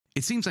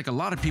It seems like a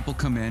lot of people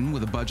come in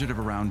with a budget of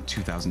around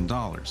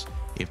 $2,000.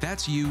 If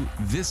that's you,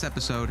 this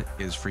episode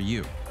is for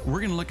you. We're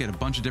going to look at a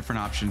bunch of different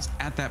options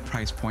at that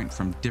price point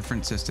from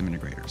different system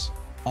integrators.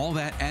 All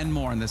that and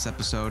more in this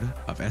episode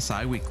of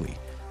SI Weekly.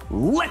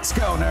 Let's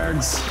go,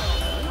 nerds!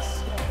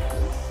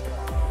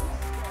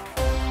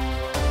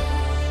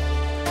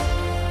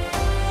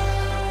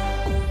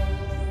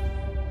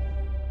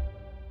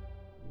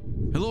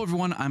 Hello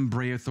everyone, I'm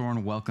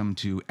Thorn. Welcome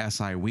to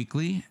SI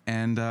Weekly,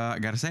 and I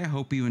gotta say, I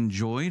hope you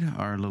enjoyed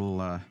our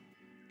little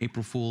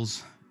April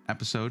Fool's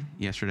episode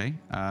yesterday.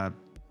 I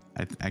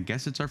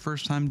guess it's our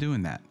first time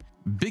doing that.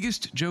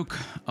 Biggest joke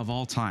of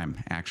all time,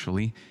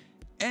 actually.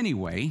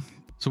 Anyway,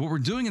 so what we're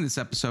doing in this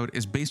episode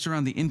is based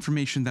around the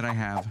information that I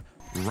have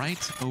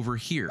right over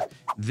here.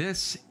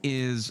 This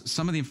is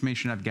some of the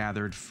information I've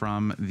gathered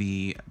from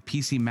the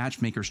PC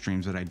matchmaker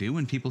streams that I do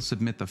when people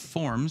submit the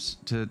forms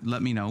to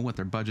let me know what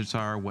their budgets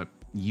are, what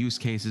use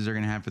cases they're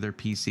going to have for their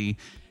PC,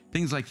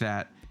 things like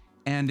that.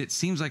 And it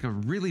seems like a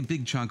really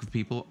big chunk of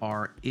people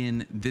are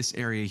in this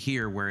area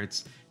here where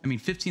it's, I mean,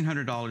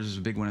 $1,500 is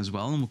a big one as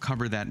well, and we'll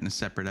cover that in a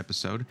separate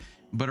episode.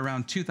 But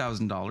around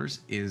 $2,000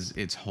 is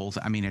its whole,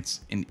 I mean, it's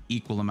an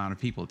equal amount of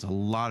people. It's a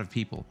lot of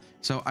people.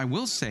 So I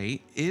will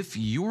say, if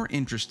you're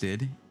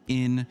interested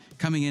in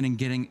coming in and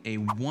getting a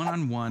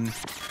one-on-one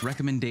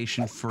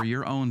recommendation for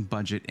your own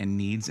budget and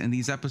needs, and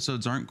these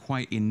episodes aren't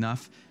quite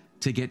enough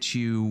to get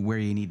you where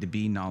you need to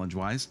be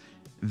knowledge-wise,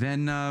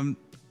 then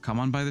come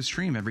on by the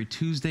stream every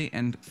Tuesday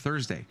and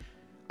Thursday.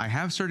 I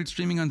have started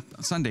streaming on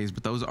Sundays,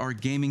 but those are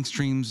gaming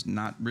streams,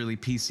 not really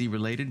PC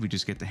related. We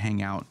just get to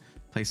hang out,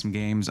 play some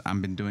games.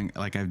 I've been doing,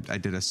 like, I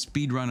did a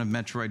speed run of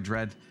Metroid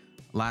Dread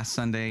last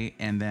Sunday,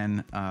 and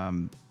then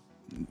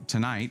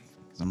tonight,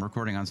 because I'm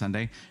recording on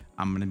Sunday,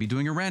 I'm going to be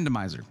doing a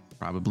randomizer,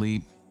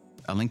 probably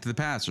A Link to the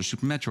Past or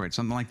Super Metroid,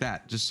 something like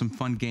that. Just some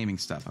fun gaming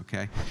stuff,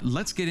 okay?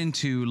 Let's get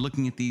into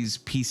looking at these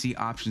PC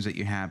options that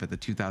you have at the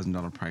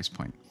 $2,000 price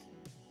point.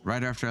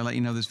 Right after I let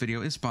you know this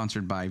video is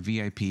sponsored by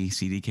VIP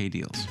CDK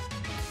Deals.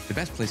 The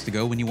best place to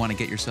go when you want to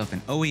get yourself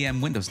an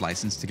OEM Windows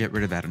license to get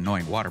rid of that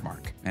annoying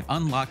watermark and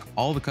unlock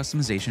all the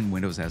customization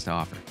Windows has to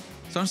offer.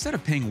 So instead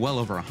of paying well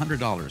over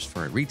 $100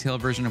 for a retail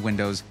version of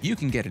Windows, you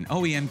can get an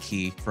OEM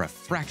key for a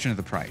fraction of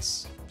the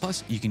price.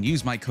 Plus, you can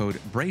use my code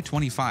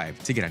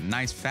BRAY25 to get a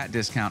nice fat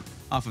discount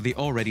off of the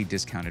already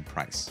discounted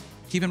price.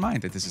 Keep in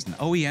mind that this is an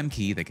OEM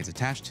key that gets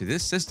attached to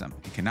this system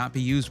and cannot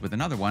be used with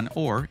another one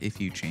or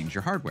if you change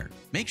your hardware.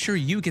 Make sure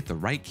you get the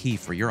right key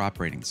for your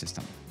operating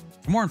system.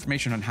 For more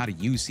information on how to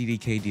use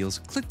CDK Deals,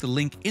 click the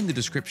link in the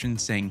description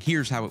saying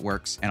here's how it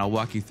works, and I'll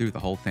walk you through the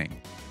whole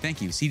thing.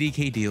 Thank you,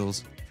 CDK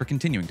Deals, for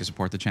continuing to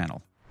support the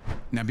channel.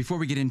 Now, before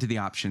we get into the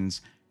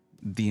options,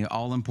 the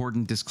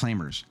all-important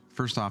disclaimers.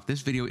 First off,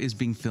 this video is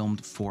being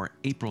filmed for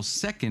April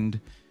 2nd,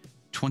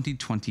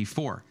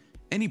 2024.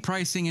 Any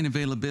pricing and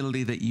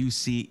availability that you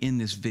see in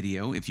this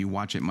video, if you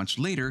watch it much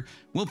later,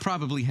 will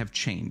probably have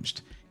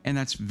changed. And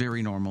that's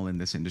very normal in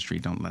this industry.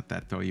 Don't let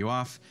that throw you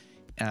off.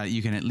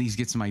 You can at least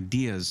get some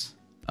ideas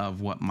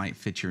of what might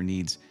fit your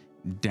needs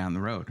down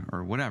the road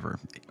or whatever.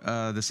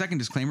 The second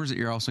disclaimer is that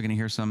you're also going to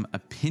hear some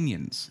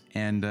opinions,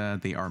 and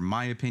they are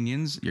my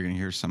opinions. You're going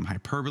to hear some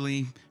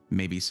hyperbole,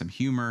 maybe some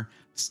humor,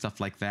 stuff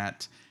like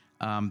that.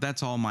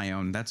 That's all my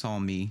own. That's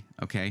all me.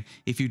 Okay.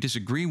 If you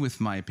disagree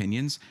with my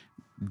opinions,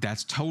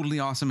 that's totally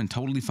awesome and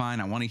totally fine.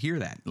 I want to hear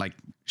that. Like,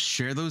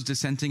 share those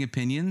dissenting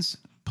opinions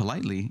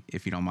politely,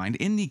 if you don't mind,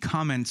 in the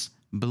comments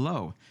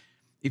below.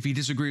 If you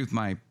disagree with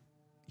my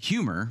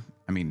humor,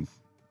 I mean,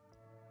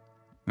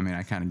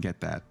 I kind of get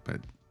that, but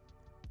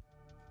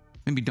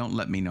maybe don't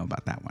let me know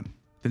about that one.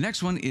 The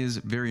next one is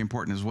very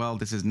important as well.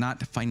 This is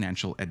not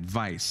financial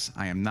advice.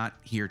 I am not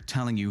here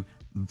telling you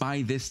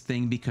buy this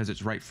thing because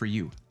it's right for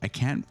you. I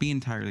can't be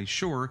entirely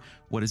sure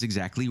what is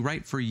exactly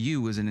right for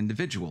you as an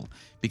individual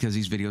because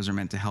these videos are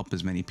meant to help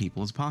as many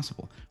people as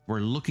possible.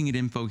 We're looking at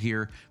info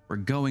here, we're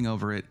going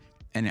over it,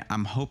 and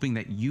I'm hoping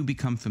that you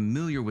become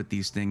familiar with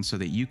these things so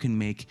that you can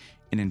make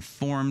an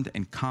informed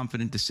and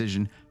confident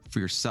decision for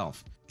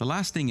yourself. The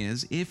last thing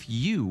is, if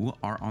you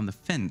are on the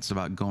fence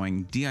about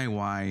going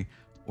DIY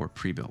or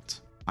pre-built,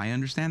 I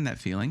understand that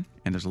feeling,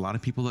 and there's a lot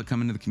of people that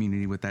come into the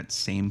community with that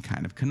same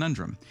kind of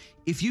conundrum.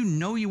 If you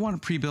know you want a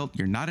pre-built,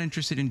 you're not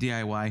interested in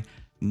DIY,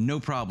 no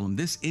problem.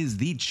 This is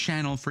the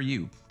channel for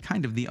you,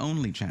 kind of the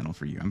only channel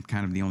for you. I'm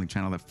kind of the only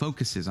channel that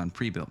focuses on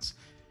pre-builts.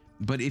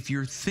 But if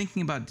you're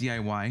thinking about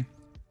DIY,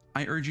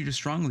 I urge you to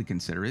strongly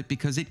consider it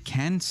because it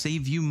can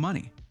save you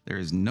money. There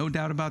is no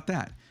doubt about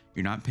that.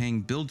 You're not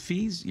paying build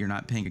fees. You're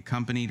not paying a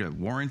company to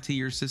warranty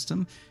your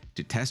system,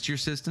 to test your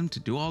system, to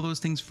do all those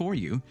things for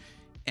you.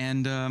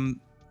 And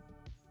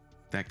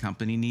that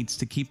company needs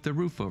to keep the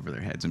roof over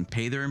their heads and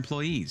pay their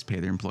employees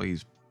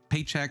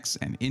paychecks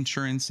and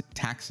insurance,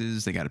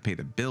 taxes. They got to pay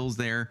the bills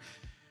there,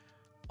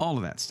 all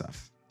of that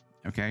stuff.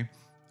 Okay.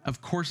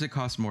 Of course, it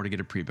costs more to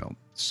get a pre-built.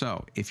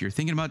 So if you're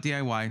thinking about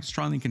DIY,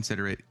 strongly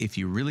consider it. If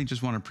you really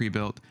just want a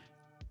pre-built,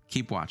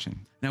 keep watching.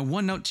 Now,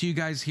 one note to you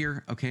guys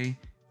here. Okay.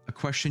 A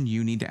question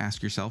you need to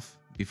ask yourself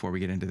before we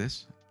get into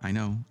this. I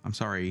know, I'm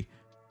sorry.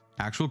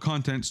 Actual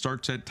content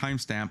starts at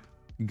timestamp.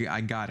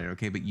 I got it,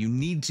 okay? But you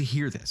need to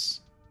hear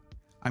this.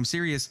 I'm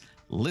serious.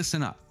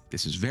 Listen up.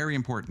 This is very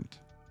important.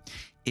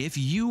 If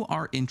you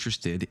are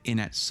interested in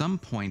at some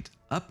point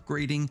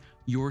upgrading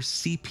your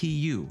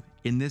CPU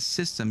in this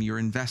system you're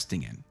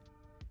investing in,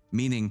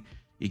 meaning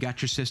you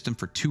got your system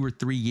for 2 or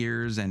 3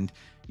 years and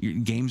your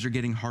games are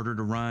getting harder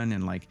to run,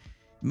 and like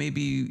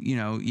maybe, you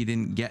know, you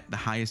didn't get the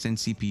highest end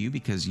CPU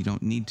because you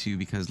don't need to,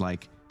 because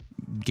like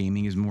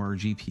gaming is more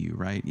GPU,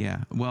 right?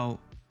 Yeah. Well,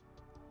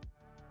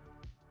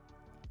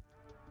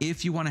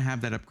 if you want to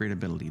have that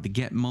upgradability to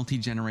get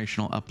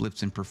multi-generational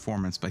uplifts in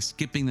performance by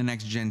skipping the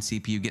next gen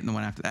CPU, getting the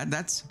one after that,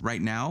 that's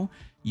right now,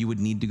 you would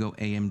need to go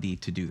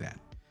AMD to do that,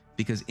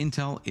 because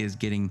Intel is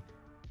getting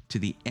to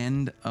the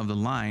end of the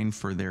line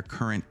for their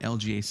current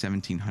LGA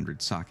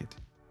 1700 socket.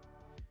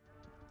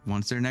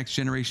 Once their next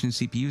generation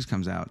CPUs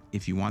comes out,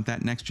 if you want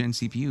that next gen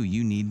CPU,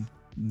 you need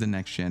the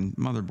next gen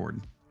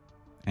motherboard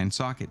and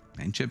socket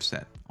and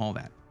chipset, all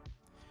that.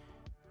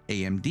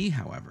 AMD,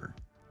 however,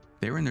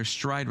 they're in their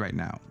stride right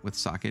now with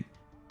socket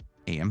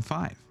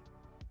AM5.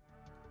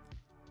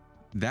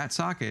 That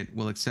socket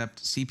will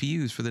accept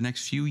CPUs for the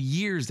next few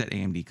years that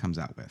AMD comes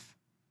out with.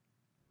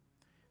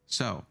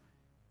 So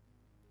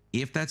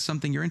if that's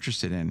something you're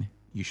interested in,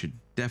 you should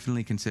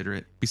definitely consider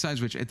it.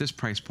 Besides which, at this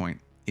price point,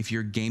 if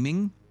you're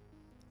gaming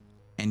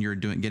and you're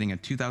getting a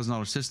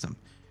 $2,000 system,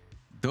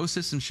 those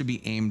systems should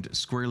be aimed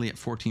squarely at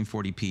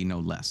 1440p, no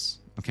less,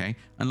 okay?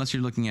 Unless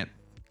you're looking at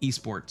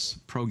esports,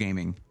 pro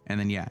gaming, and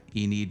then yeah,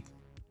 you need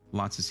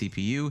lots of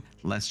CPU,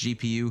 less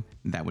GPU,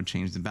 that would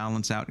change the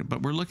balance out.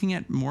 But we're looking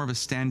at more of a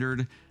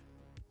standard,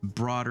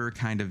 broader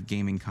kind of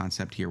gaming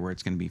concept here, where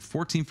it's going to be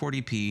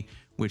 1440p,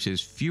 which is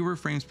fewer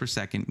frames per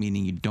second,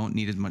 meaning you don't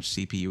need as much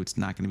CPU. It's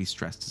not going to be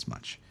stressed as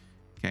much.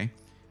 Okay.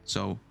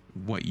 So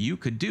what you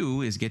could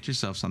do is get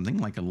yourself something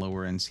like a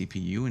lower end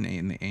CPU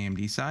in the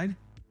AMD side.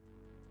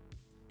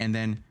 And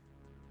then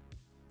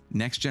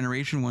next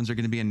generation ones are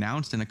going to be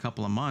announced in a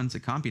couple of months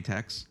at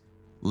Computex.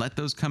 Let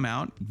those come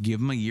out, give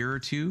them a year or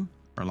two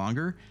or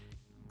longer.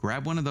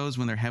 Grab one of those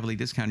when they're heavily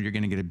discounted. You're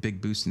going to get a big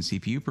boost in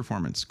CPU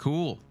performance.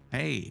 Cool.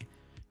 Hey,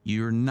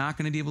 you're not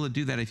going to be able to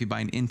do that if you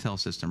buy an Intel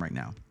system right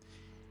now.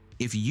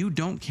 If you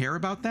don't care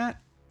about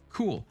that,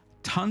 cool.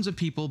 Tons of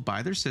people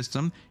buy their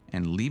system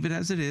and leave it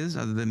as it is,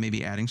 other than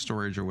maybe adding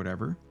storage or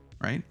whatever,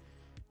 right?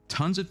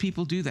 Tons of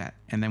people do that.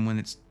 And then when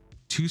it's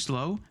too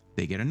slow,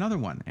 they get another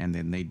one, and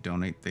then they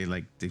donate, they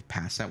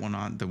pass that one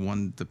on,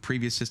 the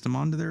previous system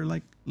on to their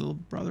like little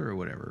brother or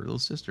whatever, or little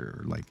sister,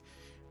 or like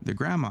their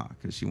grandma,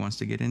 because she wants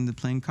to get into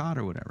playing COD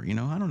or whatever. You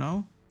know, I don't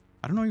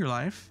know your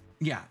life.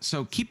 Yeah.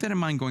 So keep that in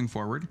mind going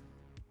forward,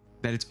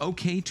 that it's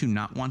okay to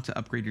not want to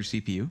upgrade your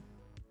CPU.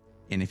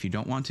 And if you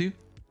don't want to,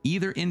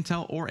 either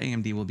Intel or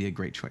AMD will be a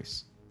great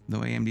choice.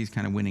 Though AMD is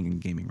kind of winning in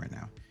gaming right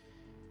now.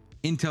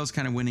 Intel's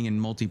kind of winning in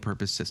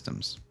multi-purpose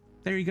systems.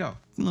 There you go.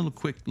 A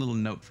quick little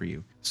note for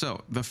you. So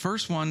the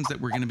first ones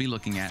that we're going to be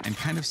looking at, and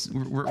kind of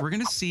we're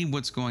going to see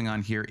what's going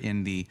on here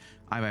in the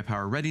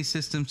iBUYPOWER ready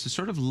systems, to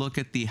sort of look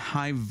at the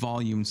high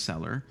volume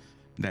seller,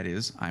 that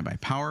is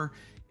iBUYPOWER,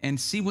 and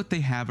see what they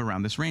have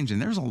around this range.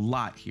 And there's a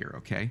lot here.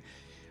 Okay.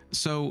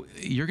 So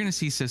you're going to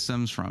see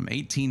systems from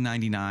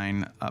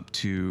 $1899 up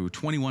to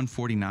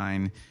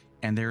 $2149,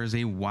 and there is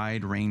a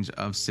wide range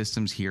of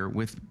systems here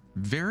with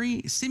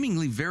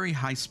seemingly very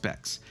high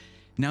specs.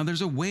 Now,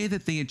 there's a way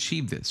that they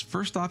achieve this.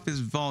 First off is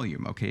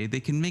volume, okay? They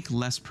can make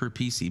less per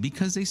PC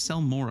because they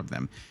sell more of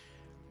them.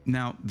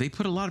 Now, they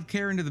put a lot of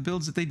care into the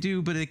builds that they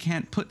do, but they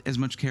can't put as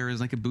much care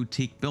as like a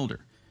boutique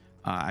builder.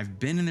 I've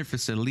been in their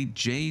facility.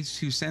 Jay's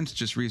 2 Cents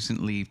just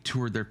recently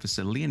toured their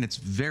facility, and it's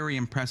very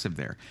impressive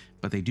there.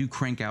 But they do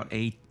crank out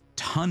a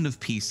ton of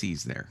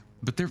PCs there.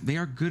 But they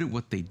are good at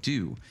what they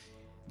do.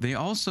 They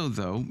also,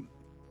 though,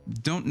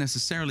 don't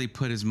necessarily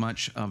put as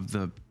much of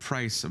the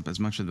price, as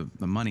much of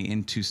the money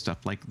into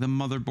stuff like the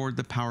motherboard,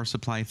 the power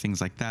supply,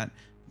 things like that,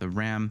 the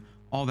RAM,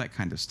 all that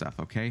kind of stuff,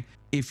 okay?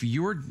 If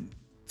you're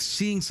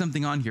seeing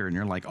something on here and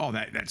you're like, oh,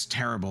 that's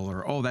terrible,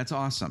 or oh, that's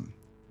awesome,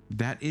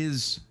 that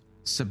is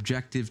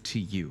subjective to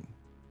you.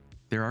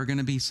 There are going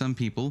to be some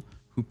people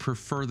who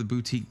prefer the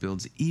boutique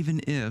builds, even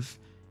if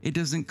it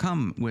doesn't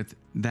come with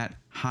that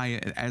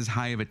as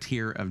high of a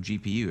tier of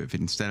GPU. If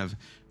instead of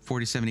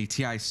 4070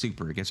 Ti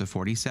Super, it gets a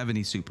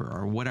 4070 Super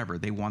or whatever.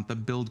 They want the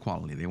build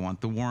quality, they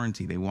want the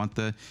warranty, they want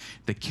the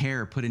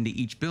care put into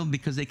each build,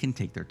 because they can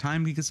take their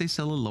time, because they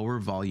sell a lower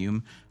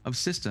volume of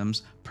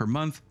systems per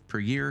month, per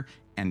year,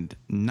 and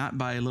not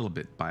by a little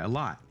bit, by a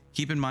lot.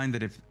 Keep in mind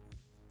that if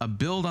a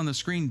build on the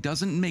screen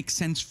doesn't make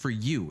sense for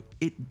you,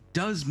 it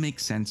does make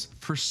sense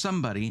for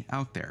somebody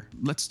out there.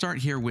 Let's start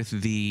here with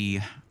the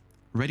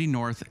Ready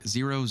North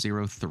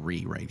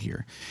 003 right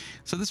here.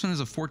 So this one is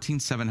a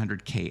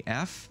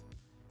 14700KF,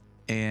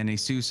 an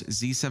Asus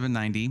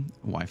Z790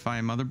 Wi-Fi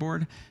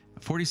motherboard, a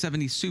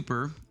 4070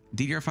 Super,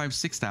 DDR5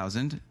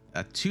 6000,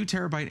 a 2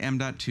 terabyte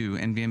M.2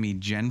 NVMe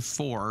Gen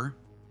 4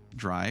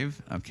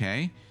 drive,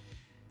 okay,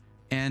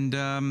 and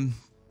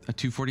a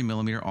 240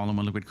 millimeter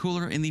all-in-one liquid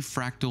cooler in the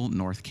Fractal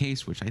North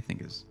case, which I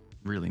think is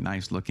really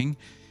nice looking.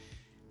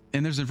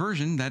 And there's a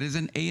version that is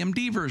an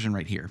AMD version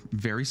right here.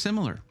 Very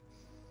similar.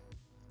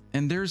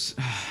 And there's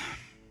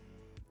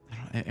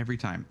every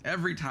time,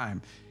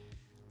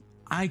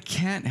 I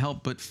can't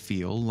help but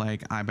feel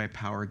like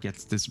iBUYPOWER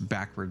gets this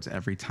backwards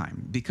every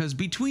time, because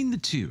between the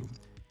two,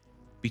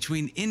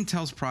 between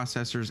Intel's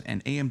processors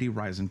and AMD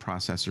Ryzen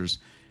processors,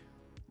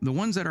 the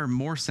ones that are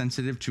more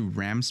sensitive to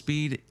RAM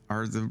speed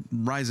are the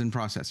Ryzen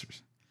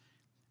processors.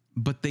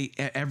 But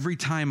every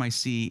time I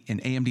see an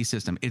AMD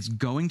system, it's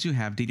going to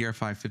have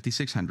DDR5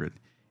 5600,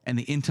 and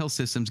the Intel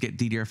systems get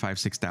DDR5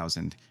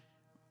 6000,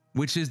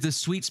 which is the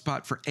sweet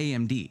spot for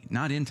AMD,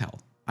 not Intel.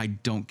 I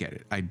don't get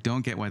it. I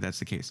don't get why that's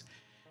the case.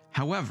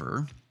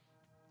 However,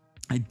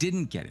 I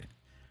didn't get it,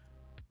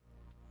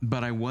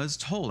 but I was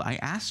told, I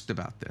asked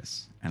about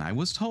this, and I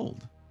was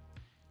told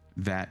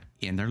that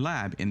in their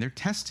lab, in their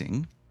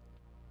testing,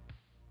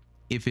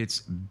 if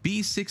it's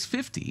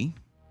B650,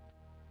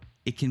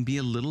 it can be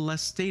a little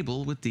less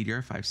stable with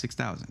DDR5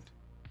 6000.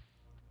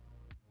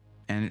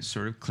 And it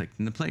sort of clicked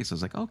into place. I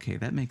was like, okay,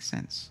 that makes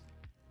sense.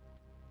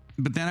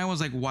 But then I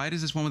was like, why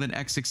does this one with an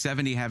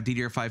X670 have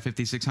DDR5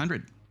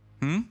 5600?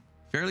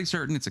 Fairly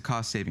certain it's a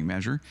cost-saving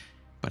measure,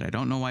 but I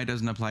don't know why it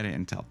doesn't apply to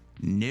Intel.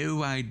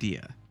 No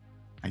idea.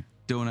 I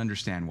don't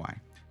understand why.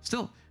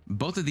 Still,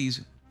 both of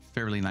these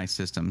fairly nice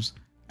systems.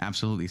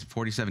 Absolutely.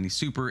 4070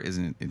 Super is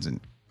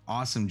an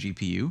awesome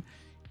GPU,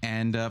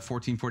 and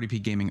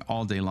 1440p gaming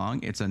all day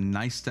long. It's a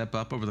nice step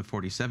up over the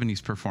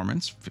 4070's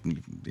performance,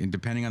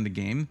 depending on the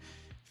game,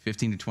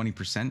 15 to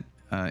 20%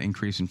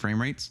 increase in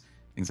frame rates,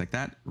 things like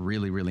that.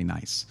 Really, really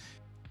nice.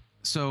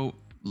 So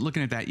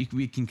looking at that,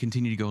 we can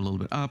continue to go a little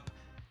bit up.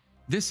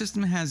 This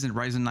system has a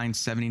Ryzen 9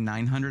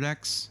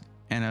 7900X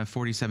and a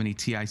 4070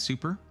 Ti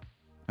Super.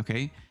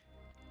 Okay,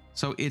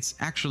 so it's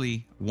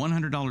actually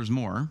 $100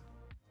 more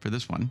for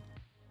this one.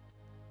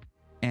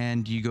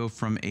 And you go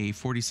from a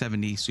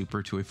 4070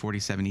 Super to a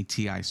 4070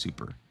 Ti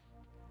Super.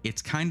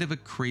 It's kind of a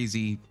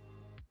crazy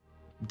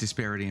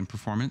disparity in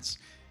performance,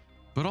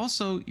 but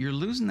also you're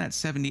losing that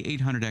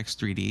 7800X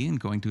 3D and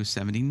going to a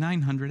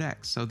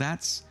 7900X. So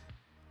that's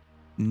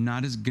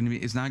not as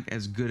it's not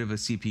as good of a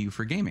CPU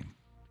for gaming.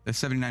 The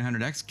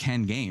 7900X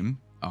can game.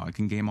 Oh, it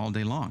can game all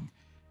day long,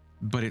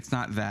 but it's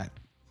not that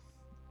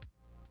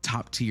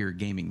top tier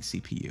gaming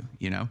CPU,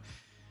 you know?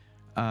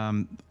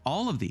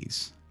 All of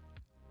these,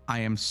 I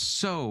am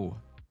so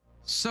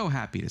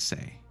happy to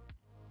say,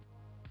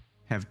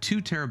 have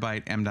 2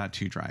 terabyte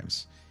M.2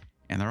 drives,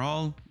 and they're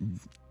all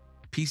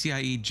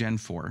PCIe Gen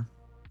 4,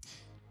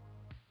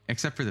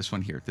 except for this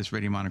one here. This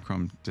Radeon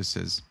Monochrome just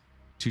says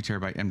 2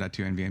 terabyte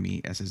M.2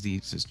 NVMe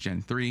SSD, says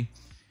Gen 3.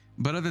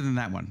 But other than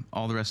that one,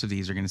 all the rest of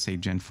these are going to say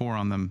Gen 4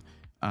 on them.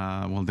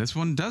 Well, this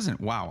one doesn't.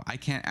 Wow, I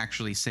can't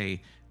actually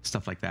say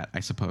stuff like that,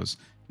 I suppose.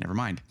 Never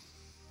mind.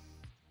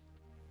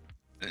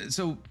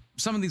 So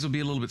some of these will be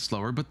a little bit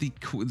slower, but the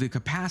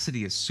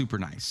capacity is super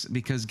nice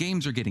because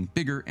games are getting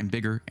bigger and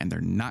bigger, and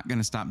they're not going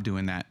to stop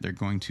doing that. They're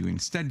going to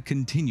instead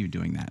continue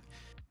doing that.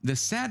 The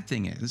sad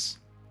thing is,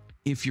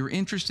 if you're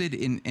interested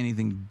in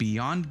anything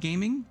beyond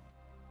gaming,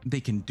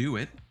 they can do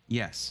it,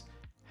 yes.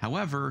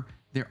 However,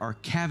 there are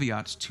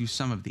caveats to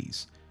some of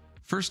these.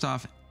 First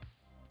off,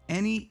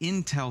 any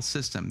Intel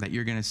system that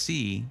you're going to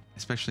see,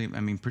 especially, I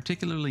mean,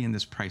 particularly in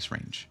this price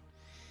range,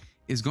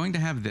 is going to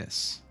have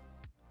this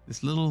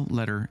little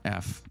letter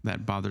F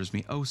that bothers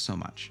me oh so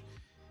much.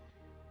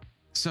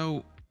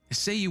 So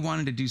say you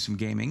wanted to do some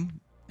gaming,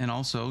 and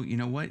also, you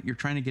know what, you're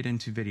trying to get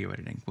into video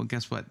editing. Well,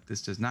 guess what?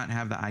 This does not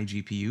have the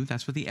iGPU.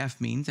 That's what the F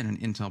means in an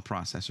Intel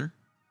processor.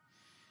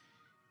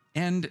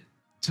 And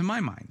to my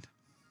mind,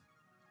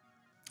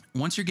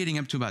 once you're getting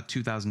up to about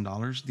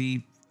 $2,000,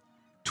 the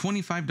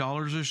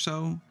 $25 or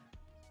so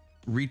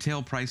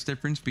retail price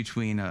difference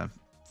between a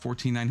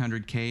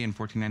 14900K and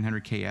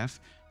 14900KF,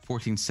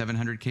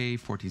 14700K,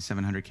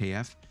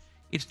 14700KF,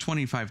 it's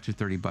 25 to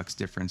 30 bucks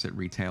difference at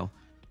retail.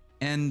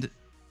 And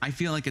I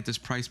feel like at this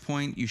price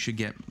point, you should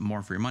get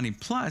more for your money.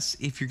 Plus,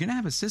 if you're going to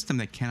have a system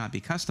that cannot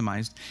be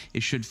customized,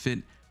 it should fit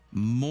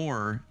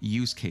more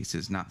use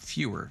cases, not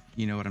fewer.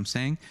 You know what I'm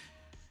saying?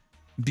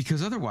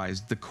 Because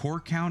otherwise, the core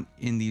count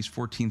in these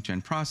 14th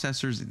gen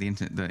processors, the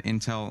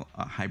Intel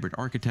hybrid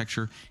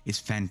architecture is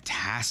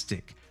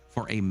fantastic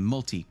for a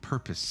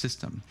multi-purpose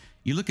system.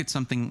 You look at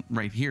something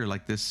right here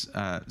like this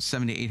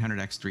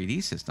 7800X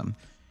 3D system.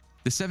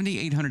 The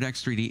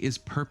 7800X 3D is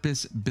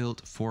purpose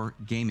built for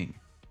gaming.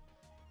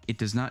 It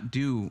does not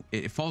do,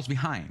 it falls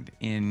behind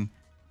in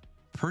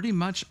pretty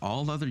much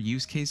all other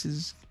use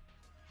cases.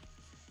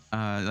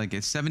 Like a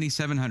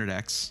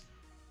 7700X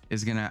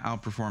is going to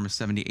outperform a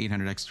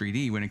 7800X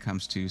 3D when it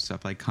comes to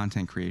stuff like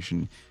content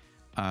creation,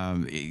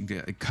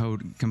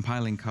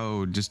 compiling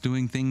code, just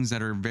doing things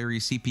that are very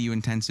CPU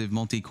intensive,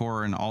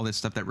 multi-core, and all this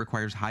stuff that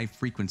requires high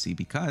frequency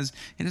because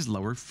it has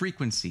lower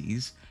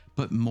frequencies,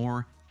 but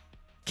more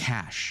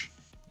cache.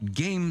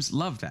 Games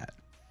love that.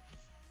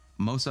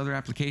 Most other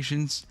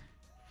applications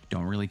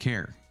don't really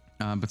care.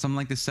 But something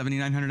like this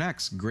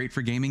 7900X, great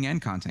for gaming and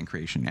content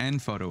creation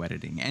and photo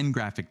editing and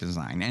graphic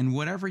design and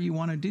whatever you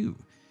want to do.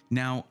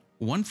 Now,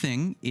 one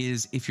thing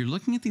is if you're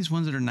looking at these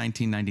ones that are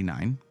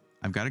 $19.99,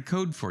 I've got a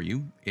code for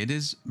you. It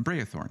is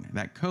Breathorn.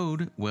 That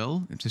code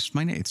will, it's just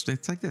my name. It's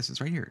like this. It's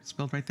right here. It's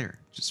spelled right there.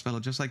 Just spell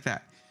it just like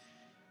that.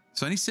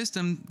 So any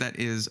system that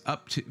is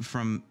up to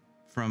from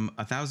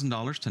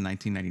 $1,000 to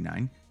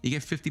 $19.99, you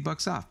get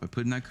 $50 off by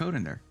putting that code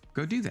in there.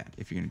 Go do that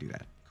if you're going to do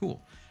that.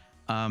 Cool.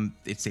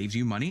 It saves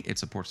you money. It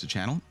supports the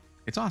channel.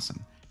 It's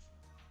awesome.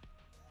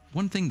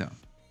 One thing though,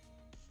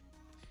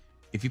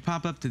 if you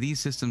pop up to these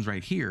systems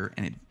right here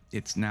and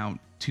it's now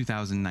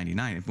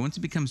 $2,099, if once it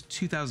becomes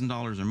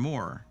 $2,000 or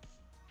more,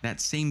 that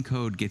same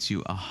code gets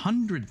you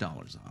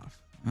 $100 off.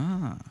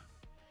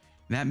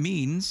 That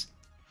means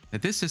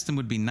that this system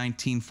would be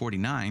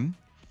 $19.49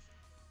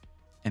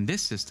 and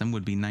this system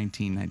would be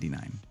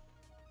 $19.99.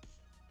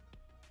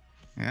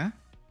 Yeah?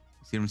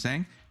 See what I'm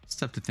saying? It's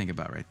tough to think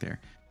about right there.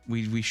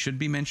 We should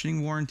be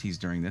mentioning warranties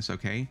during this,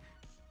 okay?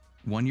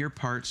 1 year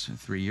parts,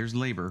 3 years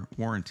labor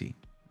warranty.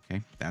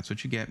 Okay, that's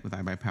what you get with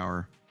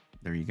iBUYPOWER.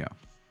 There you go.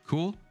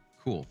 Cool?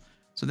 Cool.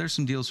 So there's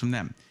some deals from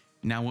them.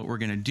 Now what we're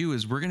going to do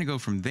is we're going to go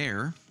from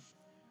there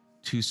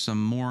to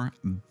some more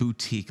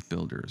boutique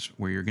builders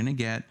where you're going to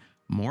get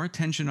more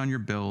attention on your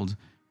build.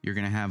 You're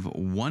going to have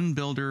one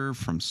builder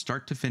from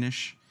start to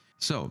finish.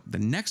 So the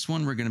next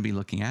one we're going to be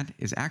looking at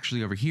is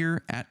actually over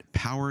here at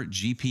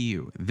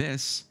PowerGPU.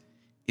 This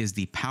is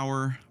the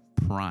Power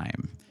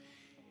Prime.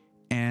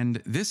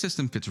 And this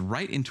system fits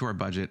right into our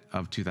budget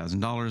of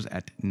 $2,000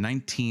 at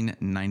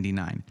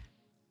 $19.99.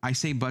 I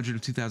say budget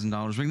of $2,000.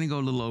 We're going to go a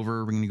little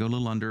over, we're going to go a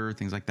little under,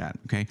 things like that.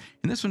 Okay.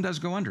 And this one does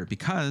go under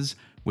because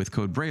with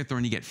code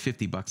Breathorn, you get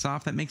 $50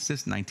 off. That makes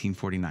this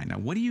 $19.49. Now,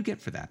 what do you get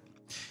for that?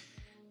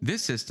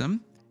 This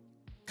system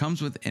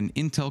comes with an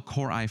Intel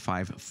Core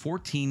i5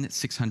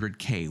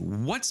 14600K.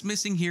 What's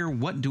missing here?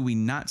 What do we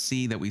not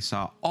see that we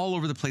saw all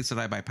over the place at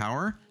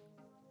iBUYPOWER?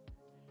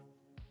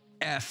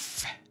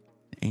 F.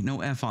 Ain't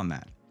no F on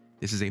that.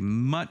 This is a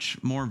much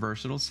more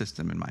versatile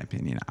system, in my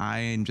opinion. I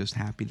am just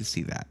happy to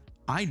see that.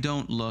 I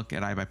don't look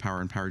at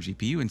iBUYPOWER and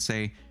PowerGPU and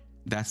say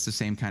that's the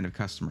same kind of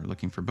customer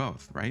looking for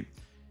both, right?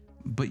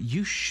 But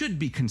you should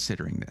be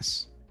considering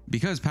this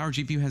because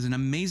PowerGPU has an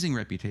amazing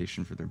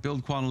reputation for their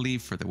build quality,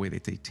 for the way they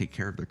take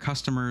care of their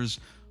customers,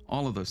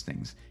 all of those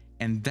things.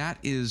 And that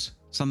is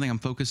something I'm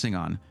focusing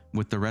on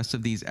with the rest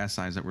of these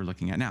SIs that we're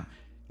looking at now.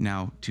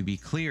 Now, to be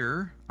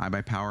clear,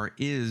 iBUYPOWER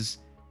is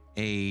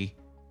they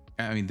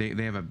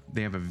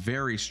have a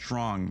very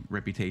strong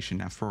reputation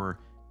now for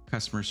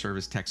customer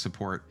service, tech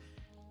support.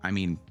 I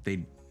mean,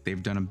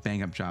 they've done a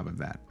bang up job of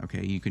that.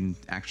 Okay, you can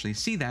actually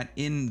see that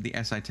in the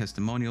SI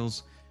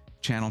testimonials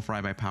channel for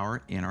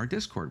iBUYPOWER in our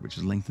Discord, which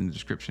is linked in the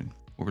description.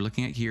 What we're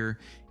looking at here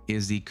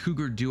is the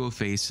Cougar Duo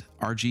Face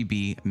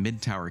RGB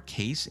mid tower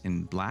case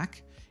in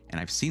black, and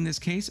I've seen this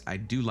case. I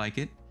do like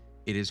it.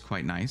 It is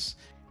quite nice.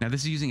 Now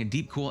this is using a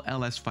Deepcool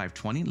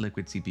LS520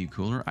 liquid CPU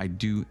cooler. I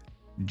do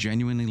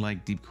genuinely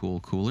like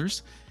Deepcool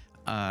coolers.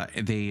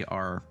 They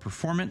are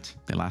performant.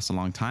 They last a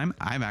long time.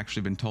 I've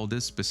actually been told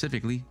this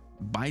specifically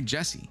by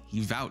Jesse.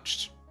 He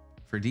vouched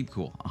for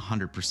Deepcool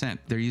 100%.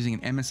 They're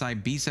using an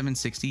MSI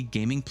B760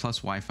 Gaming Plus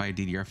Wi-Fi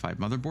DDR5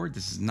 motherboard.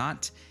 This is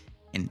not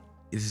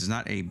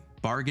a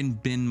bargain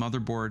bin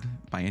motherboard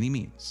by any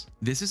means.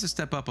 This is a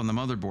step up on the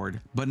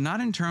motherboard, but not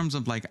in terms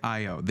of like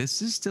IO.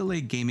 This is still a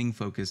gaming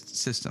focused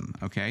system,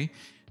 okay?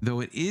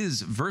 Though it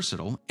is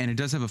versatile and it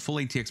does have a full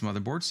ATX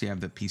motherboard. So you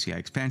have the PCI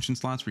expansion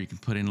slots where you can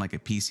put in like a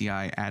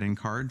PCI add-in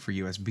card for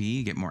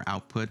USB, get more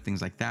output,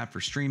 things like that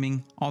for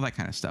streaming, all that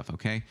kind of stuff,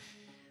 okay?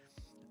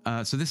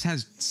 So this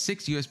has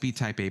 6 USB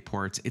Type A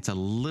ports. It's a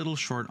little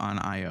short on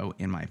IO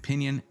in my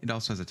opinion. It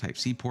also has a Type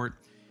C port.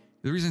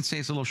 The reason I say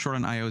it's a little short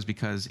on IO is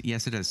because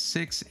yes, it has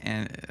 6,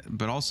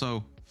 but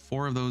also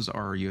 4 of those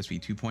are USB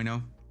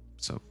 2.0.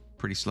 So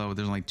pretty slow.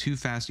 There's only 2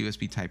 fast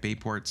USB Type A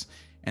ports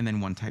and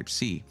then 1 Type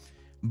C.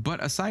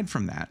 But aside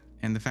from that,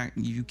 and the fact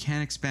you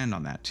can expand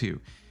on that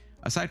too,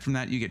 aside from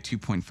that, you get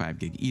 2.5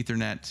 gig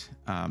Ethernet.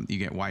 You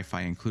get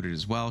Wi-Fi included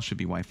as well. Should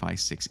be Wi-Fi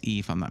 6E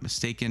if I'm not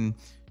mistaken.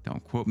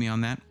 Don't quote me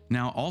on that.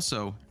 Now,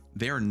 also,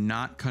 they are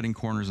not cutting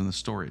corners on the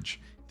storage.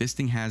 This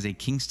thing has a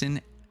Kingston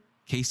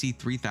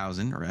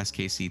KC3000 or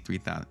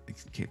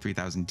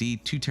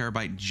SKC3000D 2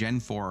 terabyte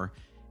Gen 4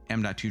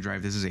 M.2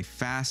 drive. This is a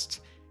fast,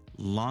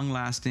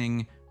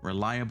 long-lasting,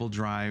 reliable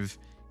drive,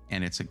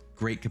 and it's a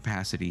great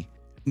capacity.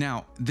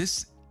 Now,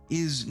 this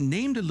is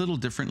named a little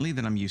differently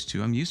than I'm used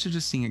to. I'm used to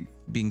just seeing it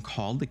being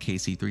called the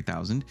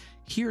KC3000.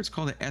 Here, it's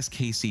called the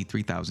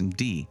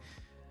SKC3000D.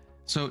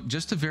 So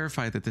just to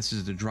verify that this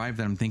is the drive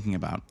that I'm thinking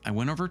about, I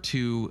went over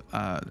to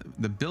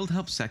the build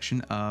help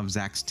section of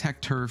Zach's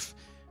Tech Turf.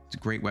 It's a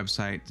great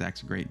website.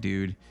 Zach's a great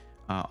dude.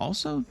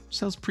 Also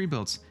sells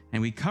pre-builts,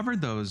 and we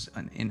covered those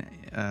in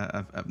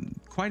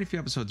quite a few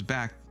episodes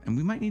back, and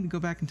we might need to go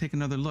back and take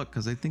another look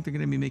because I think they're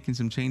going to be making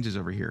some changes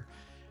over here.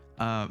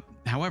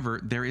 However,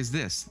 there is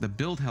the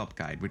build help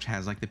guide, which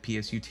has like the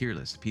PSU tier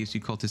list, the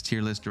PSU cultist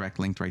tier list, direct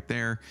linked right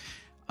there.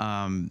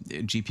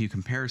 GPU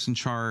comparison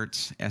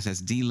charts,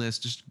 SSD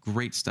list, just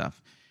great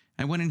stuff.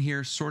 I went in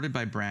here, sorted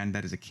by brand.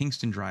 That is a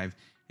Kingston drive.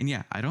 And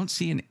yeah, I don't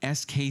see an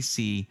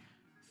SKC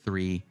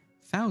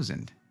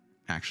 3000,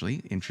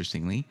 actually,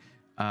 interestingly.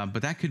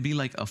 but that could be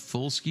like a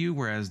full SKU,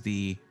 whereas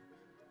the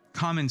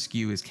common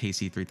SKU is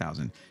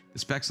KC3000. The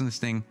specs on this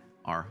thing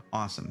are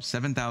awesome.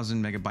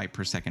 7,000 megabyte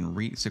per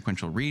second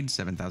sequential read,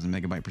 7,000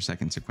 megabyte per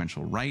second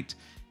sequential write.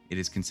 It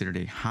is considered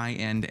a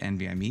high-end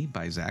NVMe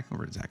by Zach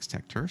over at Zach's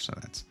Tech Tour, so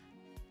that's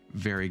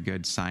very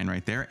good sign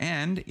right there.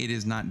 And it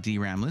is not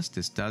DRAM-less.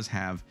 This does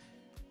have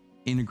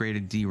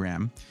integrated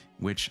DRAM,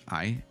 which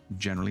I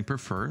generally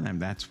prefer, and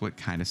that's what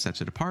kind of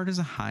sets it apart as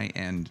a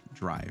high-end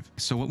drive.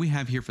 So what we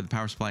have here for the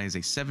power supply is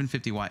a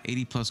 750 watt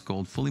 80 plus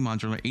gold fully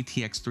modular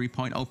ATX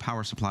 3.0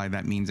 power supply.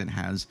 That means it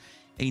has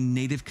a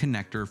native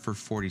connector for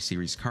 40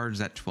 series cards,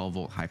 that 12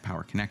 volt high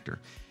power connector.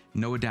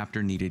 No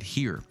adapter needed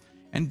here.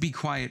 And Be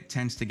Quiet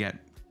tends to get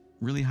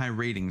really high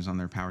ratings on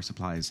their power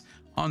supplies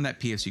on that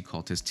PSU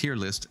Cultist tier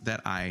list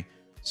that I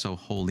so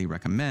wholly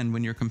recommend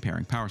when you're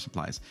comparing power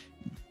supplies.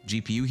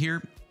 GPU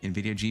here,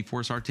 NVIDIA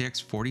GeForce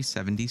RTX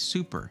 4070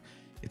 Super.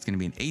 It's going to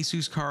be an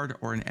ASUS card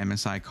or an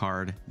MSI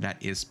card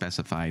that is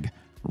specified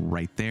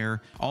right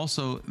there.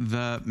 Also,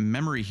 the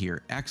memory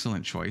here,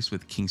 excellent choice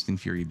with Kingston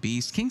Fury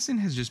Beast. Kingston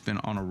has just been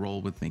on a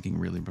roll with making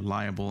really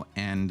reliable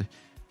and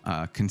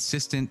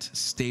consistent,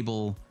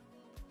 stable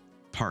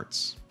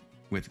parts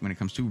when it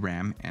comes to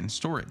RAM and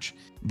storage.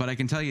 But I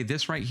can tell you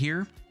this right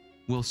here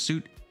will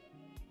suit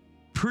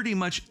pretty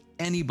much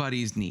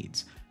anybody's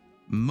needs.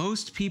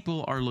 Most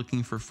people are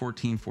looking for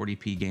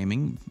 1440p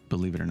gaming,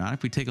 believe it or not.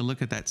 If we take a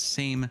look at that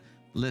same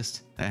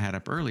list that I had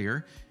up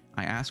earlier,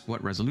 I asked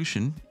what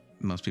resolution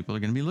most people are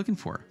going to be looking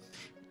for.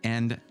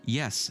 And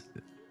yes,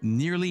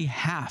 nearly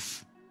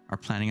half are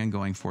planning on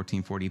going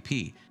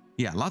 1440p.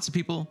 Yeah, lots of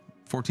people,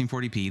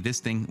 1440p,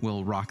 this thing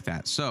will rock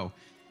that. So,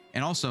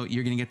 and also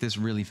you're going to get this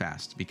really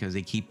fast because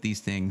they keep these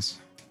things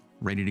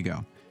ready to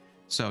go.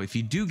 So if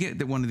you do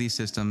get one of these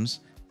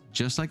systems,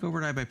 just like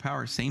over at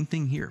iBUYPOWER, same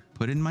thing here.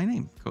 Put in my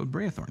name, code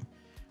Brayathorn.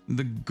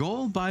 The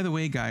goal, by the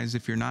way, guys,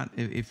 if you're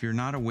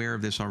not aware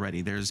of this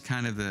already, there's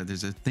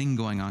a thing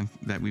going on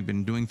that we've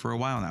been doing for a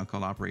while now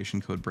called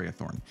Operation Code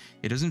Brayathorn.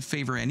 It doesn't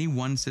favor any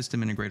one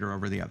system integrator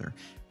over the other.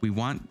 We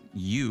want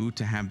you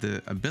to have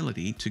the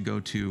ability to go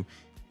to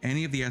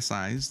any of the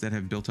SIs that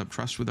have built up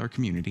trust with our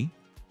community,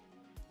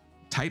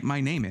 type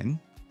my name in,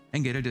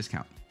 and get a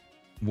discount.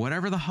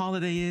 Whatever the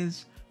holiday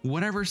is,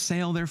 whatever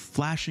sale they're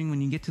flashing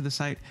when you get to the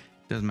site,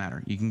 doesn't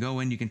matter. You can go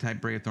in, you can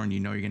type Brayathorn,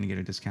 you know you're going to get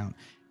a discount.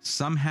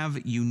 Some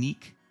have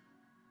unique,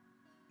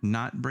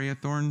 not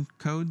Brayathorn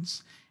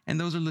codes, and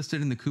those are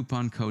listed in the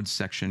coupon codes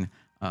section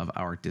of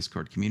our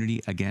Discord community.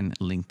 Again,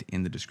 linked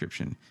in the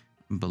description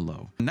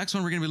below. The next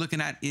one we're going to be looking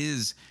at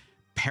is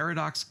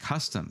Paradox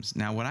Customs.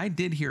 Now, what I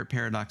did here at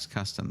Paradox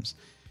Customs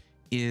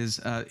is,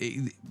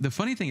 the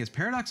funny thing is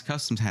Paradox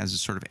Customs has a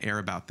sort of air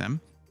about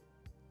them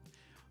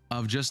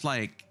of just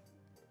like,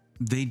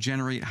 they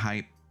generate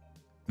hype.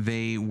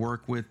 They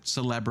work with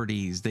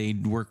celebrities, they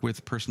work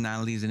with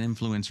personalities and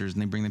influencers,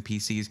 and they bring the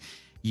PCs.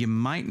 You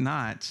might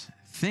not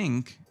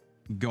think,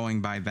 going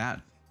by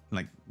that,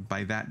 like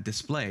by that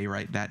display,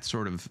 right? That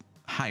sort of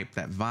hype,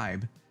 that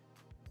vibe,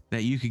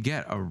 that you could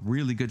get a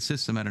really good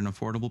system at an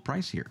affordable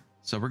price here.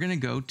 So we're going to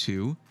go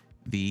to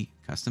the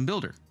custom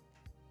builder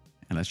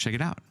and let's check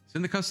it out. So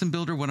in the custom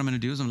builder, what I'm going to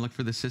do is I'm going to look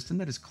for the system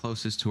that is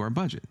closest to our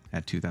budget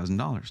at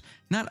 $2,000.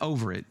 Not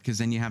over it, because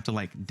then you have to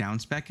like down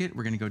spec it.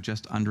 We're going to go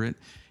just under it.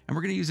 And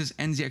we're going to use this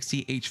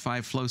NZXT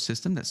H5 flow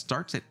system that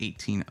starts at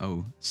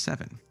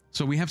 1807.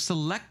 So we have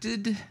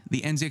selected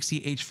the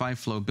NZXT H5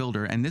 flow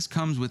builder, and this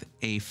comes with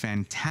a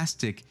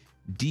fantastic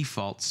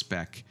default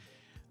spec,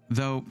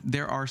 though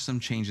there are some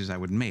changes I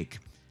would make.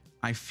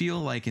 I feel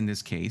like in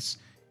this case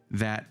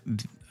that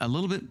a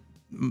little bit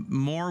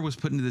more was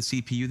put into the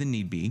CPU than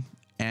need be,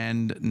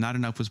 and not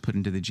enough was put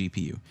into the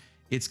GPU.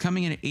 It's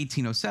coming in at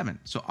 1807,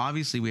 so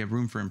obviously we have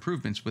room for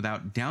improvements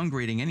without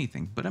downgrading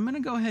anything, but I'm going to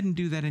go ahead and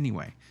do that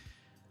anyway.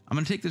 I'm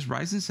going to take this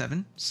Ryzen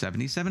 7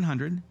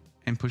 7700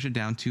 and push it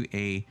down to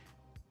a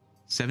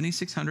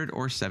 7600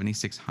 or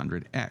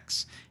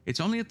 7600X. It's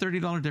only a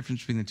 $30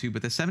 difference between the two,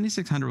 but the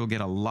 7600 will get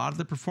a lot of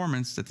the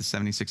performance that the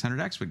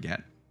 7600X would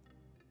get.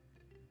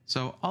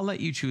 So I'll let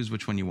you choose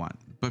which one you want.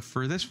 But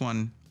for this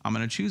one, I'm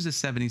going to choose the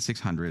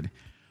 7600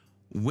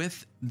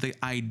 with the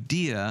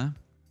idea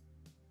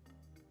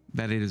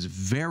that it is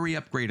very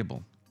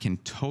upgradable, can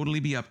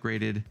totally be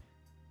upgraded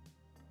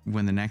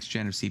when the next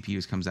gen of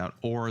CPUs comes out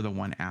or the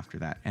one after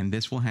that. And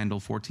this will handle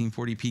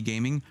 1440p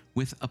gaming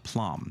with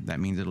aplomb. That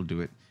means it'll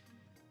do it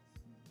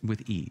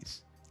with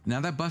ease.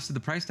 Now that busted the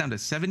price down to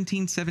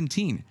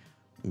 $1717.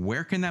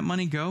 Where can that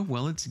money go?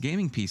 Well, it's a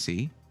gaming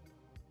PC.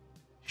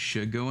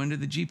 Should go into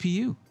the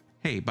GPU.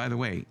 Hey, by the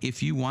way,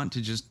 if you want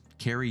to just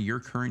carry your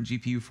current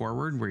GPU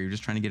forward, where you're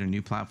just trying to get a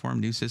new platform,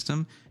 new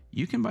system,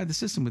 you can buy the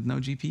system with no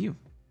GPU.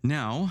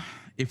 Now,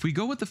 if we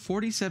go with the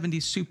 4070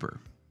 Super,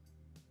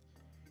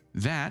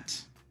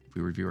 that, if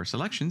we review our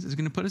selections, is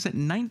going to put us at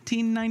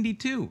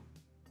 $1992.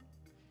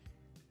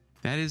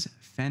 That is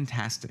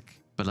fantastic.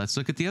 But let's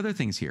look at the other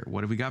things here.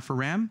 What have we got for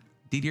RAM?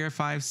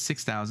 DDR5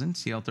 6000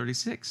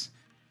 CL36.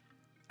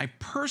 I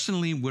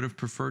personally would have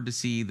preferred to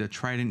see the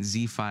Trident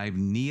Z5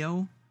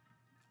 Neo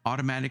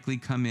automatically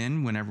come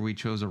in whenever we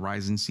chose a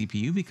Ryzen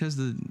CPU because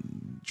the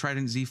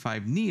Trident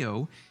Z5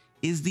 Neo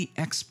is the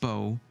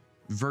Expo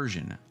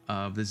version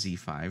of the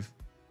Z5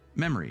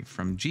 memory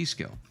from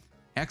G.Skill.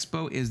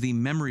 Expo is the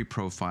memory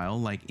profile,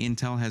 like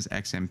Intel has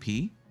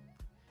XMP,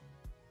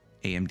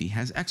 AMD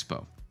has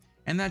Expo.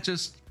 And that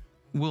just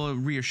will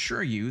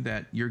reassure you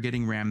that you're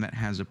getting RAM that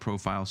has a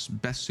profile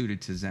best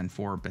suited to Zen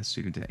 4, best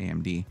suited to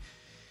AMD.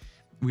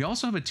 We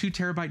also have a 2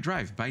 terabyte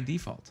drive by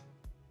default.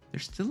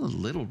 There's still a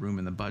little room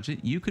in the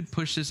budget. You could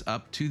push this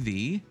up to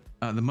the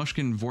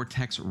Mushkin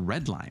Vortex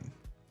Redline.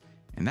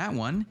 And that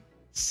one,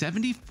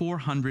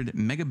 7,400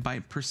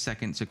 megabyte per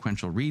second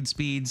sequential read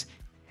speeds,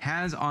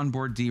 has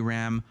onboard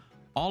DRAM,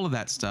 all of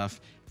that stuff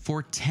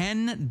for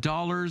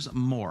 $10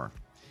 more.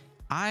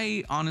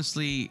 I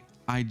honestly,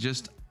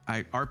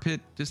 ARPIT,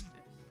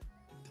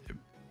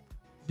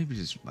 maybe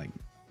just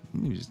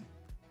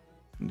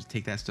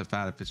take that stuff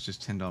out if it's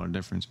just $10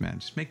 difference, man.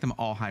 Just make them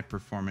all high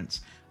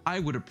performance. I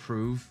would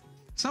approve.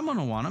 Someone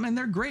will want them, and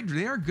they're great.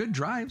 They are good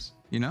drives,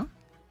 you know?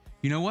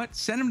 You know what?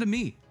 Send them to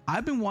me.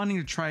 I've been wanting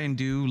to try and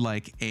do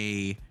like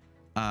an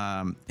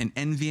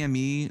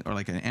NVMe or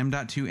like an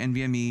M.2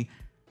 NVMe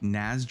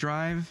NAS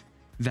drive.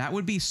 That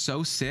would be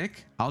so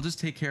sick. I'll just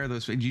take care of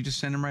those. You just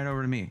send them right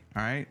over to me.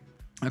 All right.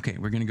 Okay,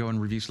 we're going to go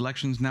and review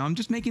selections. Now I'm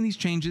just making these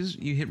changes.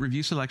 You hit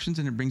review selections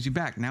and it brings you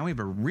back. Now we have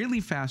a really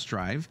fast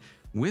drive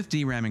with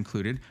DRAM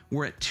included.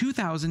 We're at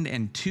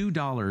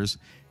 $2,002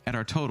 at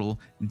our total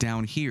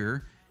down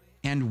here,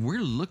 and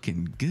we're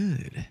looking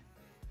good.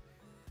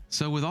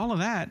 So with all of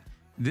that,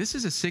 this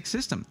is a sick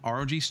system.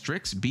 ROG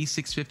Strix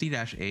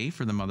B650-A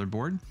for the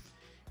motherboard.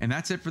 And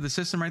that's it for the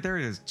system right there.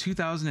 It is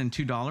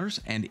 $2,002.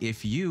 And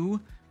if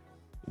you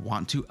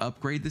want to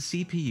upgrade the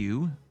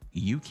CPU,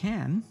 you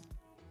can.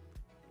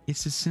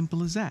 It's as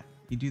simple as that.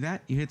 You do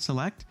that, you hit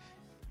select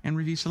and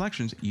review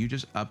selections. You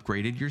just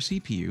upgraded your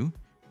CPU,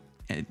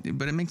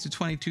 but it makes it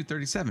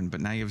 2237, but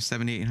now you have a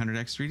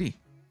 7800X3D.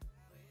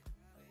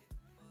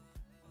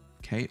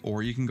 Okay,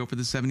 or you can go for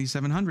the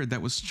 7700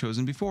 that was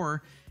chosen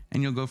before,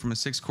 and you'll go from a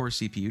 6-core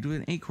CPU to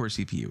an 8-core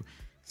CPU.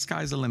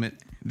 Sky's the limit.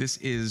 This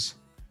is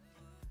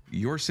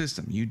your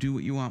system. You do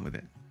what you want with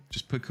it.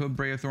 Just put code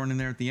Breathorn in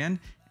there at the end,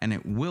 and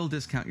it will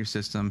discount your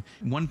system.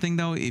 One thing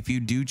though, if you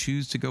do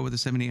choose to go with a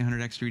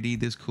 7800X3D,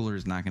 this cooler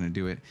is not going to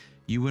do it.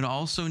 You would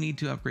also need